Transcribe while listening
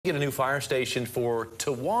Get a new fire station for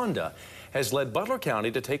Towanda has led Butler County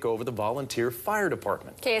to take over the volunteer fire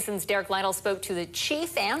department. KSN's Derek Lytle spoke to the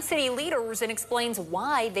chief and city leaders and explains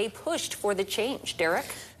why they pushed for the change. Derek?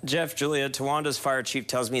 Jeff, Julia, Towanda's fire chief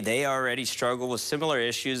tells me they already struggle with similar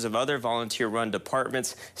issues of other volunteer-run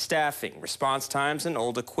departments, staffing, response times, and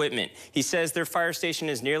old equipment. He says their fire station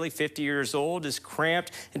is nearly 50 years old, is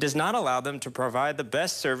cramped, and does not allow them to provide the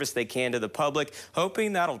best service they can to the public,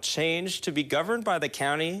 hoping that'll change to be governed by the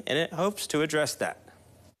county, and it hopes to address that.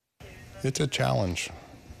 It's a challenge.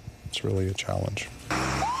 It's really a challenge.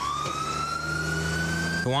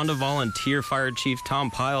 Towanda Volunteer Fire Chief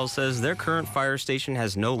Tom Pyle says their current fire station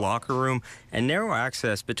has no locker room and narrow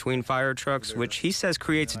access between fire trucks, which he says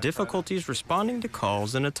creates difficulties responding to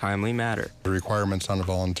calls in a timely manner. The requirements on a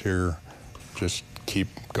volunteer just keep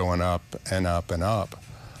going up and up and up.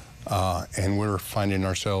 And we're finding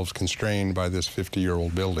ourselves constrained by this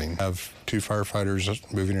 50-year-old building. I have two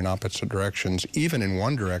firefighters moving in opposite directions, even in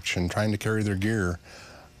one direction, trying to carry their gear.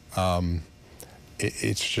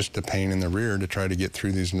 It's just a pain in the rear to try to get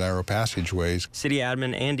through these narrow passageways. City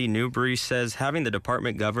Admin Andy Newbury says having the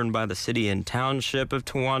department governed by the city and township of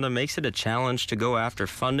Towanda makes it a challenge to go after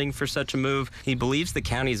funding for such a move. He believes the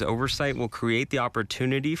county's oversight will create the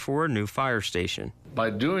opportunity for a new fire station.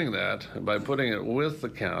 By doing that, by putting it with the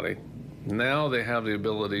county, now they have the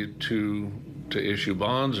ability to issue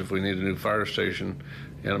bonds if we need a new fire station,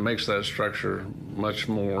 and it makes that structure much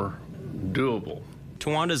more doable.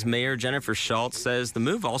 Towanda's Mayor Jennifer Schultz says the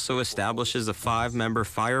move also establishes a 5-member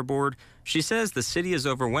fire board. She says the city is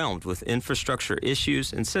overwhelmed with infrastructure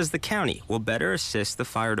issues and says the county will better assist the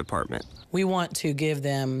fire department. We want to give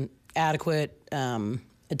them adequate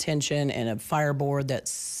attention and a fire board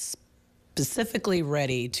that's specifically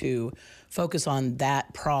ready to focus on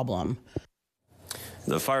that problem.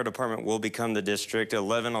 The fire department will become the District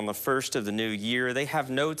 11 on the 1st of the new year. They have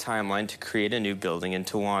no timeline to create a new building in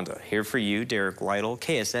Towanda. Here for you, Derek Lytle,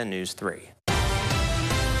 KSN News 3.